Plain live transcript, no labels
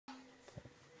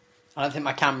I don't think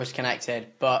my camera's connected,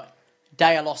 but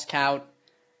day I lost count.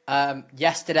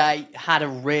 Yesterday had a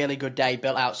really good day,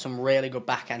 built out some really good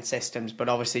back end systems, but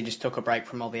obviously just took a break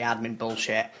from all the admin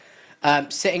bullshit.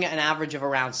 Sitting at an average of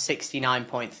around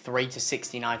 69.3 to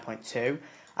 69.2.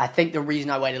 I think the reason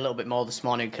I weighed a little bit more this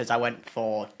morning because I went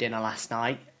for dinner last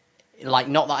night. Like,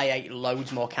 not that I ate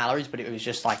loads more calories, but it was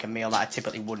just like a meal that I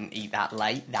typically wouldn't eat that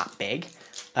late, that big.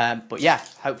 But yeah,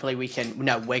 hopefully we can.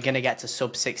 No, we're going to get to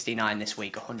sub 69 this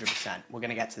week, 100%. We're going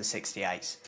to get to the 68s.